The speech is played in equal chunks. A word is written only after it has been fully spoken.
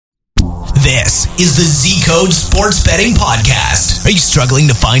This is the Z Code Sports Betting Podcast. Are you struggling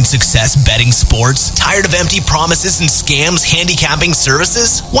to find success betting sports? Tired of empty promises and scams handicapping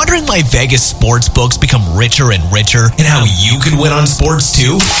services? Wondering why Vegas sports books become richer and richer and how you can win on sports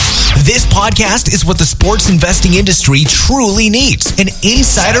too? This podcast is what the sports investing industry truly needs. An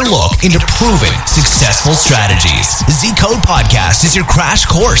insider look into proven, successful strategies. Z Code Podcast is your crash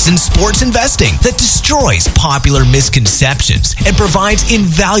course in sports investing that destroys popular misconceptions and provides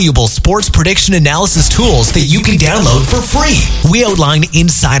invaluable sports prediction analysis tools that you can download for free. We outline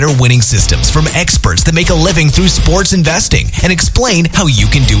insider winning systems from experts that make a living through sports investing and explain how you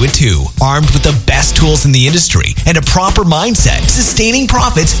can do it too. Armed with the best tools in the industry and a proper mindset, sustaining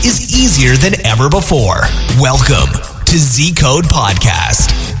profits is easier than ever before. Welcome to Z Code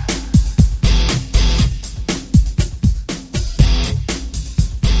Podcast.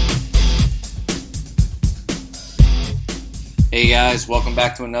 Hey guys, welcome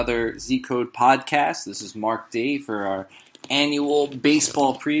back to another Z Code podcast. This is Mark D for our annual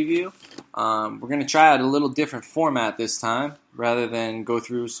baseball preview. We're going to try out a little different format this time. Rather than go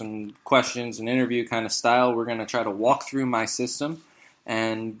through some questions and interview kind of style, we're going to try to walk through my system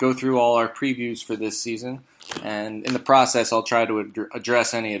and go through all our previews for this season. And in the process, I'll try to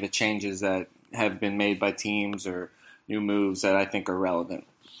address any of the changes that have been made by teams or new moves that I think are relevant.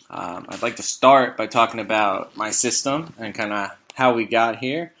 I'd like to start by talking about my system and kind of how we got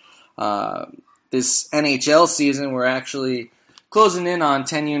here. This NHL season, we're actually closing in on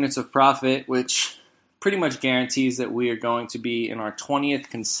 10 units of profit, which pretty much guarantees that we are going to be in our 20th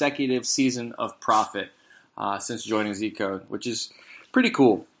consecutive season of profit since joining Z Code, which is pretty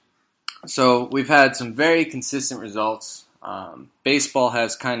cool. So we've had some very consistent results. Baseball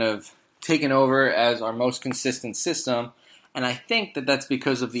has kind of taken over as our most consistent system. And I think that that's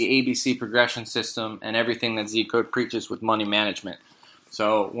because of the ABC progression system and everything that Z Code preaches with money management.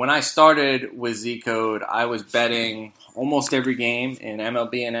 So when I started with Z Code, I was betting almost every game in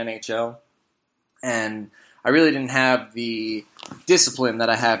MLB and NHL. And I really didn't have the discipline that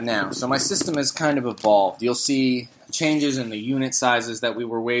I have now. So my system has kind of evolved. You'll see changes in the unit sizes that we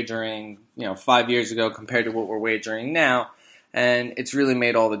were wagering, 5 years ago compared to what we're wagering now. And it's really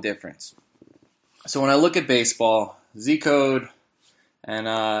made all the difference. So when I look at baseball, Z Code and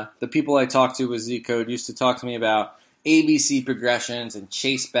the people I talked to with Z Code used to talk to me about ABC progressions and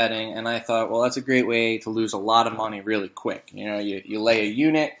chase betting, and I thought, well, that's a great way to lose a lot of money really quick. You lay a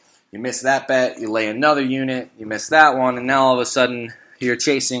unit, you miss that bet, you lay another unit, you miss that one, and now all of a sudden you're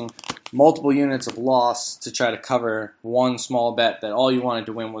chasing multiple units of loss to try to cover one small bet that all you wanted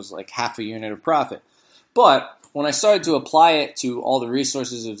to win was like half a unit of profit. But when I started to apply it to all the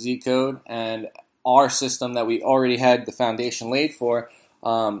resources of Z Code and our system that we already had the foundation laid for,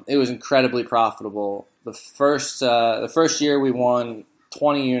 it was incredibly profitable. The first year we won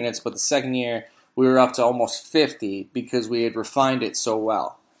 20 units, but the second year we were up to almost 50 because we had refined it so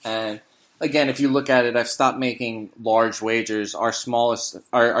well. And again, if you look at it, I've stopped making large wagers.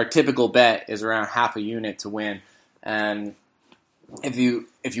 Our typical bet is around half a unit to win. And if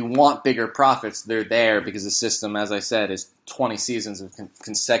you want bigger profits, they're there because the system, as I said, is 20 seasons of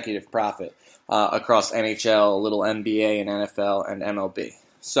consecutive profit. Across NHL, a little NBA and NFL and MLB.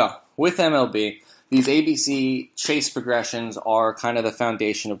 So, with MLB, these ABC chase progressions are kind of the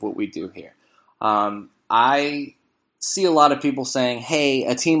foundation of what we do here. I see a lot of people saying, hey,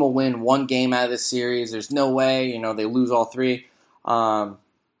 a team will win one game out of this series. There's no way, they lose all three.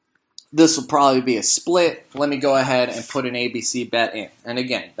 This will probably be a split. Let me go ahead and put an ABC bet in. And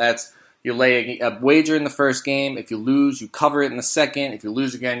again, you lay a wager in the first game. If you lose, you cover it in the second. If you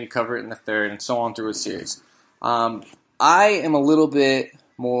lose again, you cover it in the third, and so on through a series. I am a little bit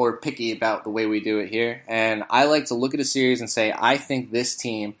more picky about the way we do it here, and I like to look at a series and say, I think this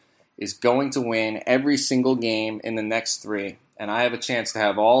team is going to win every single game in the next three, and I have a chance to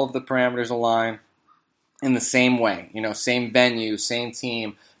have all of the parameters aligned in the same way. Same venue, same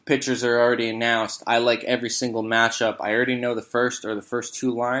team. Pitchers are already announced. I like every single matchup. I already know the first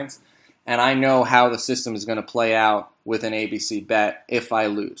two lines. And I know how the system is going to play out with an ABC bet if I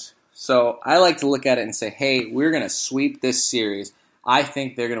lose. So I like to look at it and say, hey, we're going to sweep this series. I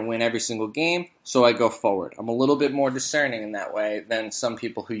think they're going to win every single game, so I go forward. I'm a little bit more discerning in that way than some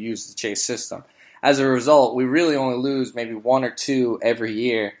people who use the chase system. As a result, we really only lose maybe one or two every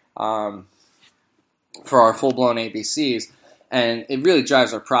year for our full-blown ABCs. And it really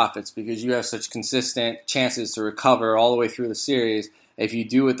drives our profits because you have such consistent chances to recover all the way through the series. If you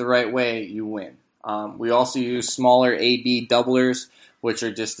do it the right way, you win. We also use smaller AB doublers, which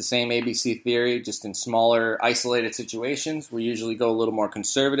are just the same ABC theory, just in smaller isolated situations. We usually go a little more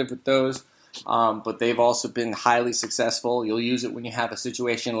conservative with those. but they've also been highly successful. You'll use it when you have a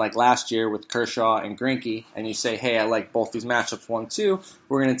situation like last year with Kershaw and Greinke, and you say, hey, I like both these matchups 1-2,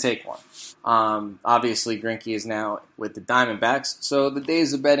 we're going to take one. Obviously, Greinke is now with the Diamondbacks, so the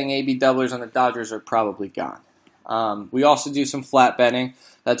days of betting AB doublers on the Dodgers are probably gone. We also do some flat betting.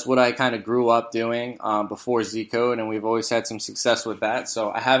 That's what I kind of grew up doing before Z-Code, and we've always had some success with that.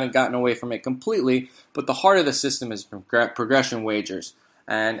 So I haven't gotten away from it completely, but the heart of the system is progression wagers.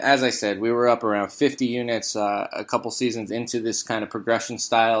 And as I said, we were up around 50 units a couple seasons into this kind of progression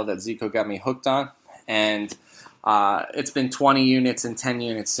style that Z-Code got me hooked on, and it's been 20 units and 10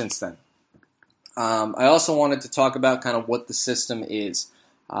 units since then. I also wanted to talk about kind of what the system is.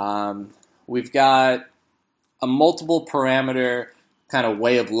 We've got a multiple parameter kind of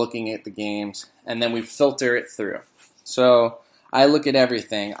way of looking at the games, and then we filter it through. So I look at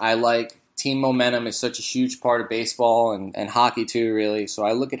everything. I like team momentum is such a huge part of baseball and hockey too, really. So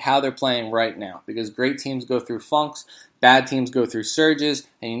I look at how they're playing right now, because great teams go through funks, bad teams go through surges,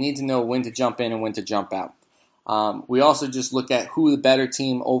 and you need to know when to jump in and when to jump out. We also just look at who the better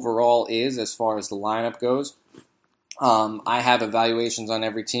team overall is as far as the lineup goes. I have evaluations on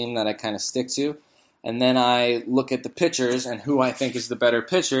every team that I kind of stick to. And then I look at the pitchers and who I think is the better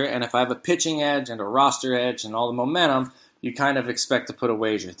pitcher. And if I have a pitching edge and a roster edge and all the momentum, you kind of expect to put a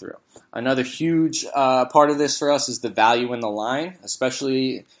wager through. Another huge part of this for us is the value in the line,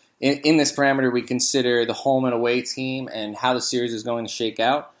 especially in this parameter we consider the home and away team and how the series is going to shake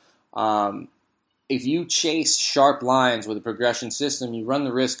out. If you chase sharp lines with a progression system, you run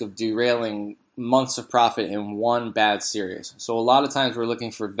the risk of derailing months of profit in one bad series. So a lot of times we're looking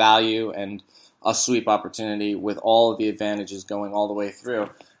for value and a sweep opportunity with all of the advantages going all the way through.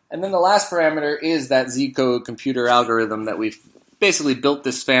 And then the last parameter is that Z-Code computer algorithm that we've basically built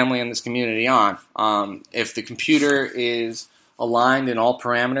this family and this community on. If the computer is aligned in all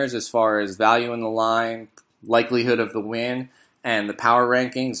parameters as far as value in the line, likelihood of the win, and the power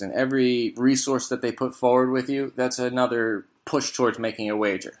rankings, and every resource that they put forward with you, that's another push towards making a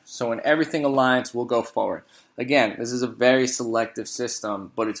wager. So when everything aligns, we'll go forward. Again, this is a very selective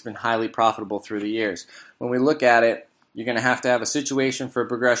system, but it's been highly profitable through the years. When we look at it, you're going to have a situation for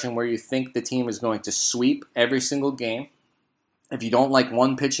progression where you think the team is going to sweep every single game. If you don't like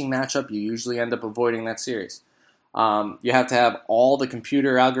one pitching matchup, you usually end up avoiding that series. You have to have all the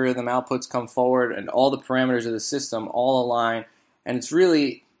computer algorithm outputs come forward and all the parameters of the system all align, and it's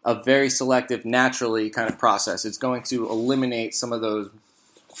really a very selective, naturally kind of process. It's going to eliminate some of those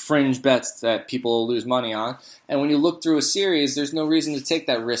fringe bets that people will lose money on. And when you look through a series, there's no reason to take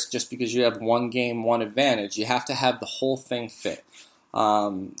that risk just because you have one game, one advantage. You have to have the whole thing fit.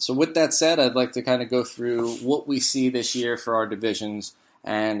 So with that said, I'd like to kind of go through what we see this year for our divisions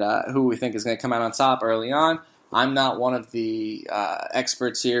and who we think is going to come out on top early on. I'm not one of the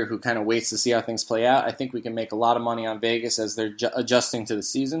experts here who kind of waits to see how things play out. I think we can make a lot of money on Vegas as they're adjusting to the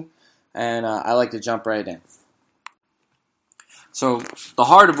season, and I like to jump right in. So the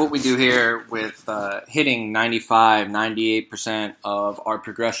heart of what we do here with hitting 95, 98% of our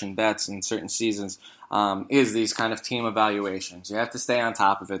progression bets in certain seasons is these kind of team evaluations. You have to stay on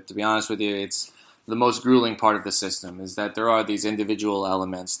top of it. To be honest with you, it's the most grueling part of the system is that there are these individual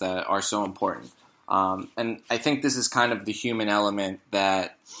elements that are so important. And I think this is kind of the human element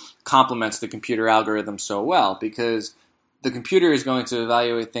that complements the computer algorithm so well, because the computer is going to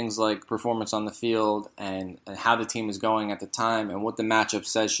evaluate things like performance on the field and how the team is going at the time and what the matchup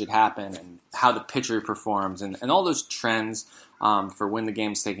says should happen and how the pitcher performs and all those trends for when the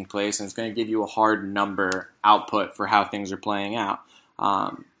game's taking place. And it's going to give you a hard number output for how things are playing out.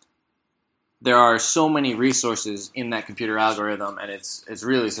 There are so many resources in that computer algorithm, and it's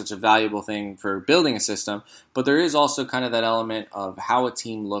really such a valuable thing for building a system. But there is also kind of that element of how a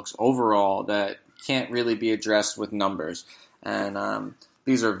team looks overall that can't really be addressed with numbers. And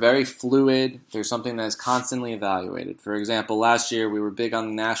these are very fluid. They're something that is constantly evaluated. For example, last year we were big on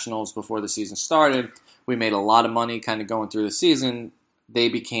the Nationals before the season started. We made a lot of money kind of going through the season. They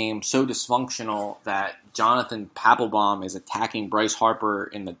became so dysfunctional that Jonathan Papelbon is attacking Bryce Harper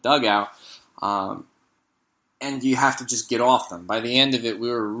in the dugout. And you have to just get off them. By the end of it, we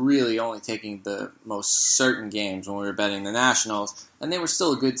were really only taking the most certain games when we were betting the Nationals, and they were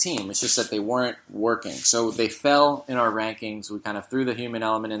still a good team. It's just that they weren't working. So they fell in our rankings. We kind of threw the human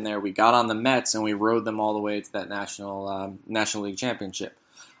element in there. We got on the Mets, and we rode them all the way to that National League Championship.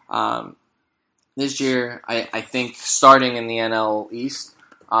 This year, I think starting in the NL East,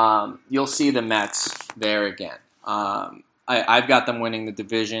 you'll see the Mets there again. I've got them winning the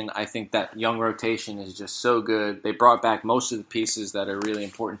division. I think that young rotation is just so good. They brought back most of the pieces that are really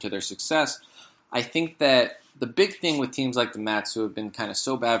important to their success. I think that the big thing with teams like the Mets, who have been kind of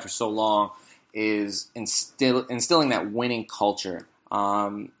so bad for so long, is instilling that winning culture.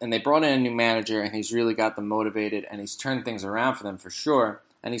 And they brought in a new manager, and he's really got them motivated, and he's turned things around for them for sure,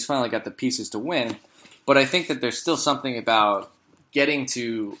 and he's finally got the pieces to win. But I think that there's still something about getting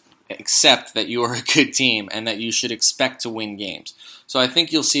to accept that you are a good team and that you should expect to win games. So I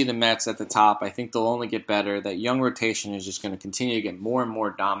think you'll see the Mets at the top. I think they'll only get better. That young rotation is just going to continue to get more and more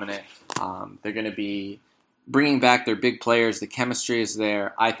dominant. They're going to be bringing back their big players. The chemistry is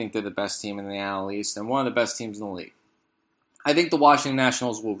there. I think they're the best team in the NL East and one of the best teams in the league. I think the Washington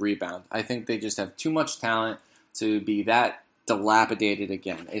Nationals will rebound. I think they just have too much talent to be that dilapidated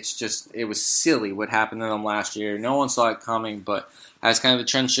again. It was silly what happened to them last year. No one saw it coming, but as kind of the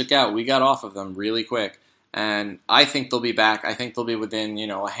trend shook out, we got off of them really quick. And I think they'll be back. I think they'll be within,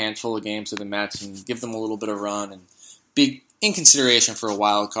 a handful of games of the Mets and give them a little bit of run and be in consideration for a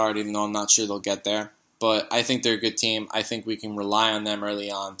wild card, even though I'm not sure they'll get there. But I think they're a good team. I think we can rely on them early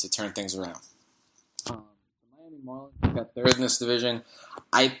on to turn things around. The Miami Marlins got third in this division.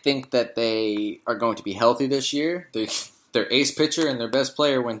 I think that they are going to be healthy this year. Their ace pitcher and their best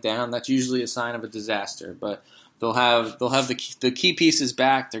player went down. That's usually a sign of a disaster. But they'll have the key pieces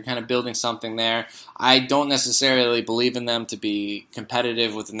back. They're kind of building something there. I don't necessarily believe in them to be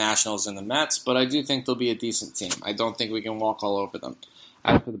competitive with the Nationals and the Mets, but I do think they'll be a decent team. I don't think we can walk all over them.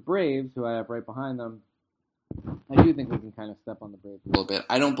 As for the Braves, who I have right behind them, I do think we can kind of step on the Braves a little bit.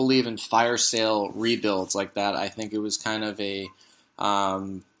 I don't believe in fire sale rebuilds like that. I think it was kind of a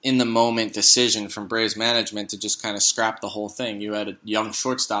in-the-moment decision from Braves management to just kind of scrap the whole thing. You had a young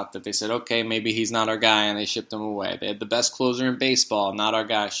shortstop that they said, okay, maybe he's not our guy, and they shipped him away. They had the best closer in baseball, not our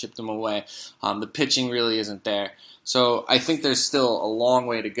guy, shipped him away. The pitching really isn't there. So I think there's still a long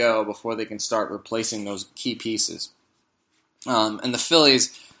way to go before they can start replacing those key pieces. And the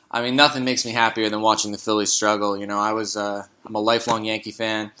Phillies, I mean, nothing makes me happier than watching the Phillies struggle. I'm a lifelong Yankee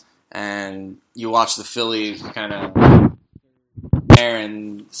fan, and you watch the Phillies kind of there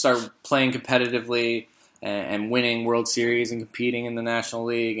and start playing competitively and winning World Series and competing in the National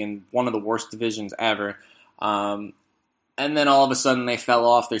League in one of the worst divisions ever. And then all of a sudden they fell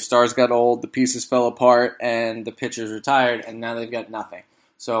off. Their stars got old, the pieces fell apart, and the pitchers retired, and now they've got nothing.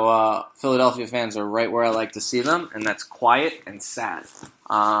 So Philadelphia fans are right where I like to see them, and that's quiet and sad.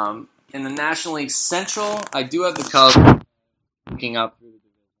 In the National League Central, I do have the Cubs picking up through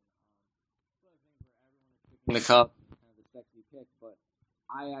the division. The Cubs is kind of the sexy pick, but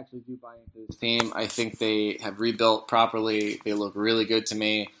I actually do buy into this team. I think they have rebuilt properly. They look really good to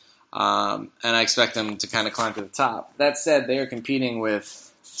me, and I expect them to kind of climb to the top. That said, they are competing with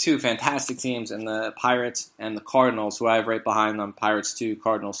two fantastic teams in the Pirates and the Cardinals, who I have right behind them, Pirates 2,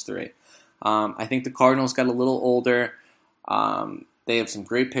 Cardinals 3. I think the Cardinals got a little older. They have some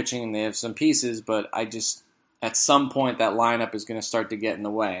great pitching and they have some pieces, but at some point that lineup is going to start to get in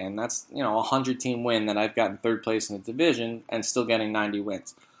the way. And that's, a 100-team win that I've gotten third place in the division and still getting 90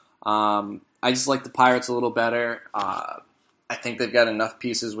 wins. I just like the Pirates a little better. I think they've got enough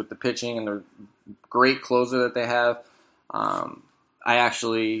pieces with the pitching and the great closer that they have. I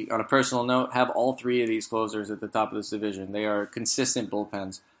actually, on a personal note, have all three of these closers at the top of this division. They are consistent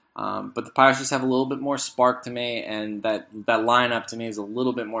bullpens. But the Pirates just have a little bit more spark to me, and that lineup to me is a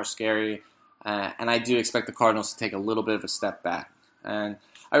little bit more scary. And I do expect the Cardinals to take a little bit of a step back. And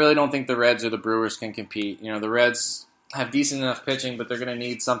I really don't think the Reds or the Brewers can compete. The Reds have decent enough pitching, but they're going to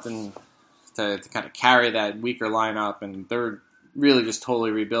need something to kind of carry that weaker lineup, and they're really just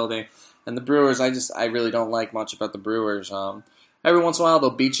totally rebuilding. And the Brewers, I really don't like much about the Brewers. Every once in a while,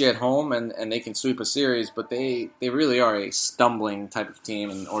 they'll beat you at home, and they can sweep a series, but they really are a stumbling type of team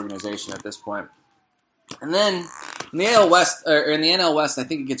and organization at this point. And then in the AL West, or in the NL West, I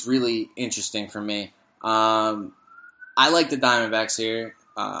think it gets really interesting for me. I like the Diamondbacks here,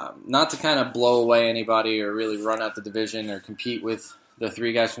 not to kind of blow away anybody or really run out the division or compete with the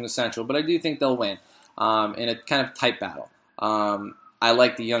three guys from the Central, but I do think they'll win in a kind of tight battle. I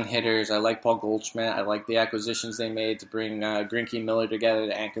like the young hitters. I like Paul Goldschmidt. I like the acquisitions they made to bring Greinke and Miller together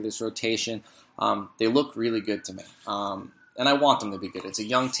to anchor this rotation. They look really good to me. And I want them to be good. It's a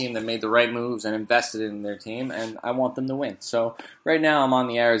young team that made the right moves and invested in their team, and I want them to win. So right now I'm on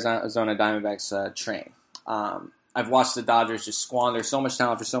the Arizona Diamondbacks train. I've watched the Dodgers just squander so much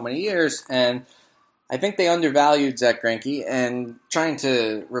talent for so many years, and I think they undervalued Zach Greinke, and trying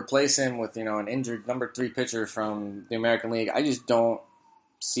to replace him with an injured number 3 pitcher from the American League, I just don't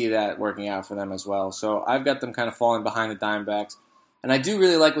see that working out for them as well. So I've got them kind of falling behind the Diamondbacks. And I do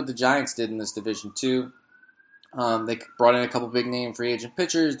really like what the Giants did in this division too. They brought in a couple big-name free agent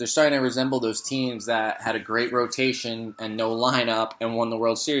pitchers. They're starting to resemble those teams that had a great rotation and no lineup and won the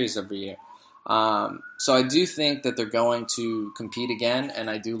World Series every year. So I do think that they're going to compete again, and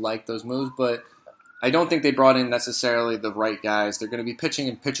I do like those moves, but I don't think they brought in necessarily the right guys. They're going to be pitching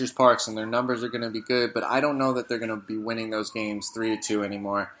in pitchers' parks, and their numbers are going to be good, but I don't know that they're going to be winning those games 3-2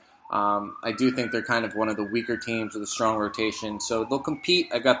 anymore. I do think they're kind of one of the weaker teams with a strong rotation, so they'll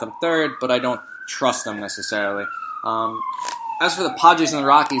compete. I got them third, but I don't trust them necessarily. As for the Padres and the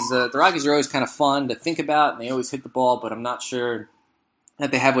Rockies are always kind of fun to think about, and they always hit the ball, but I'm not sure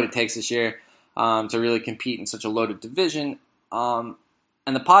that they have what it takes this year to really compete in such a loaded division.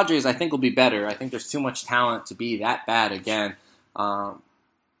 And the Padres, I think, will be better. I think there's too much talent to be that bad again.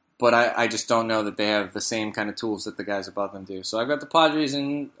 But I just don't know that they have the same kind of tools that the guys above them do. So I've got the Padres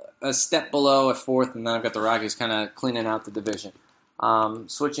in a step below at fourth, and then I've got the Rockies kind of cleaning out the division.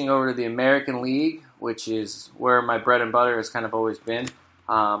 Switching over to the American League, which is where my bread and butter has kind of always been.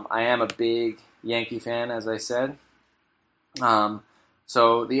 I am a big Yankee fan, as I said.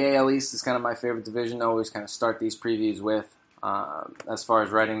 So the AL East is kind of my favorite division. I always kind of start these previews with. As far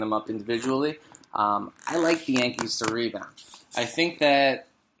as writing them up individually. I like the Yankees to rebound. I think that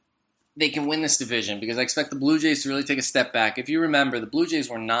they can win this division because I expect the Blue Jays to really take a step back. If you remember, the Blue Jays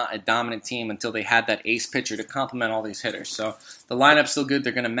were not a dominant team until they had that ace pitcher to complement all these hitters. So the lineup's still good.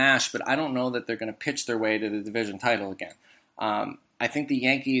 They're going to mash, but I don't know that they're going to pitch their way to the division title again. I think the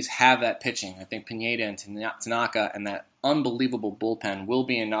Yankees have that pitching. I think Pineda and Tanaka and that unbelievable bullpen will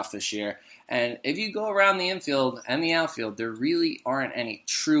be enough this year. And if you go around the infield and the outfield, there really aren't any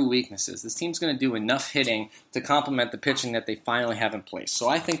true weaknesses. This team's going to do enough hitting to complement the pitching that they finally have in place. So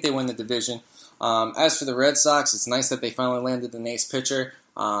I think they win the division. As for the Red Sox, it's nice that they finally landed an ace pitcher.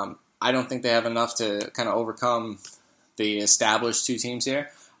 I don't think they have enough to kind of overcome the established two teams here.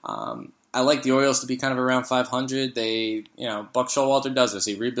 I like the Orioles to be kind of around 500. Buck Showalter does this.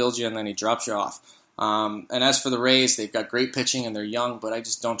 He rebuilds you and then he drops you off. And as for the Rays, they've got great pitching and they're young, but I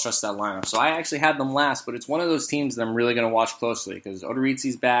just don't trust that lineup. So I actually had them last, but it's one of those teams that I'm really going to watch closely because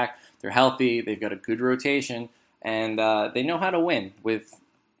Odorizzi's back, they're healthy, they've got a good rotation, and they know how to win with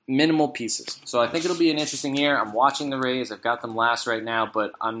minimal pieces. So I think it'll be an interesting year. I'm watching the Rays. I've got them last right now,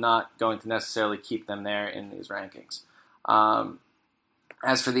 but I'm not going to necessarily keep them there in these rankings.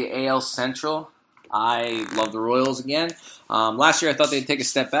 As for the AL Central, I love the Royals again. Last year I thought they'd take a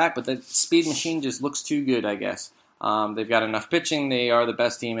step back, but the speed machine just looks too good, I guess. They've got enough pitching. They are the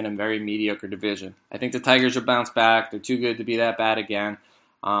best team in a very mediocre division. I think the Tigers will bounce back. They're too good to be that bad again.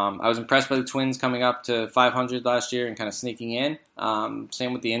 I was impressed by the Twins coming up to 500 last year and kind of sneaking in.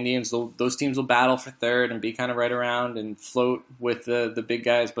 Same with the Indians. Those teams will battle for third and be kind of right around and float with the big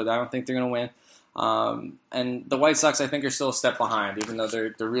guys, but I don't think they're going to win. And the White Sox, I think, are still a step behind, even though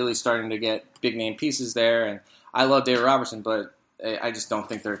they're really starting to get big-name pieces there. And I love David Robertson, but I just don't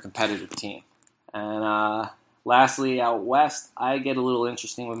think they're a competitive team. And lastly, out west, I get a little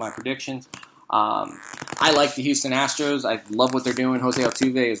interesting with my predictions. I like the Houston Astros. I love what they're doing. Jose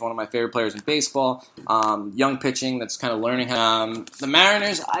Altuve is one of my favorite players in baseball. Young pitching that's kind of learning how. The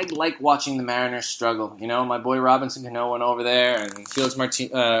Mariners, I like watching the Mariners struggle. You know, my boy Robinson Cano went over there, and Felix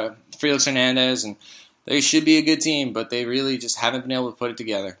Hernandez, and they should be a good team, but they really just haven't been able to put it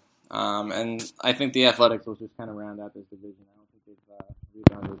together. And I think the Athletics will just kind of round out this division. I don't think they've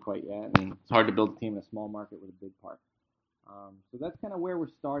rebounded quite yet, and it's hard to build a team in a small market with a big park. So that's kind of where we're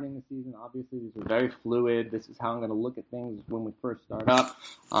starting the season. Obviously, these are very fluid. This is how I'm going to look at things when we first start up.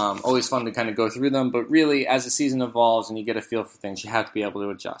 Always fun to kind of go through them, but really, as the season evolves and you get a feel for things, you have to be able to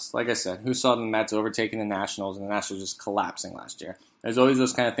adjust. Like I said, who saw the Mets overtaking the Nationals and the Nationals just collapsing last year? There's always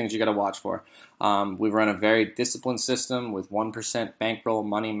those kind of things you got to watch for. We run a very disciplined system with 1% bankroll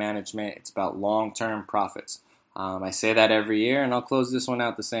money management. It's about long-term profits. I say that every year, and I'll close this one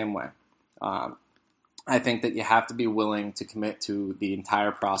out the same way. I think that you have to be willing to commit to the entire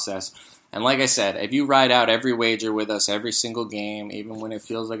process. And like I said, if you ride out every wager with us every single game, even when it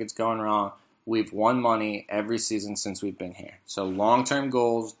feels like it's going wrong, we've won money every season since we've been here. So long-term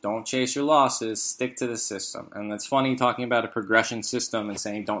goals, don't chase your losses, stick to the system. And it's funny talking about a progression system and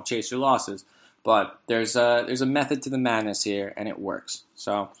saying don't chase your losses, but there's a method to the madness here, and it works.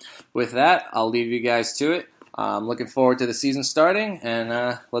 So with that, I'll leave you guys to it. I'm looking forward to the season starting,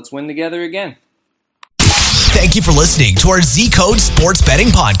 and let's win together again. Thank you for listening to our Z Code Sports Betting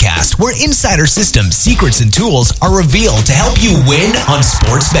Podcast, where insider systems, secrets, and tools are revealed to help you win on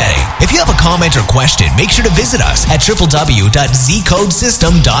sports betting. If you have a comment or question, make sure to visit us at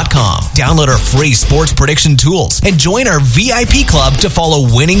www.zcodesystem.com. Download our free sports prediction tools and join our VIP club to follow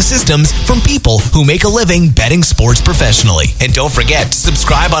winning systems from people who make a living betting sports professionally. And don't forget to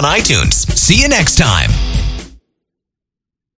subscribe on iTunes. See you next time.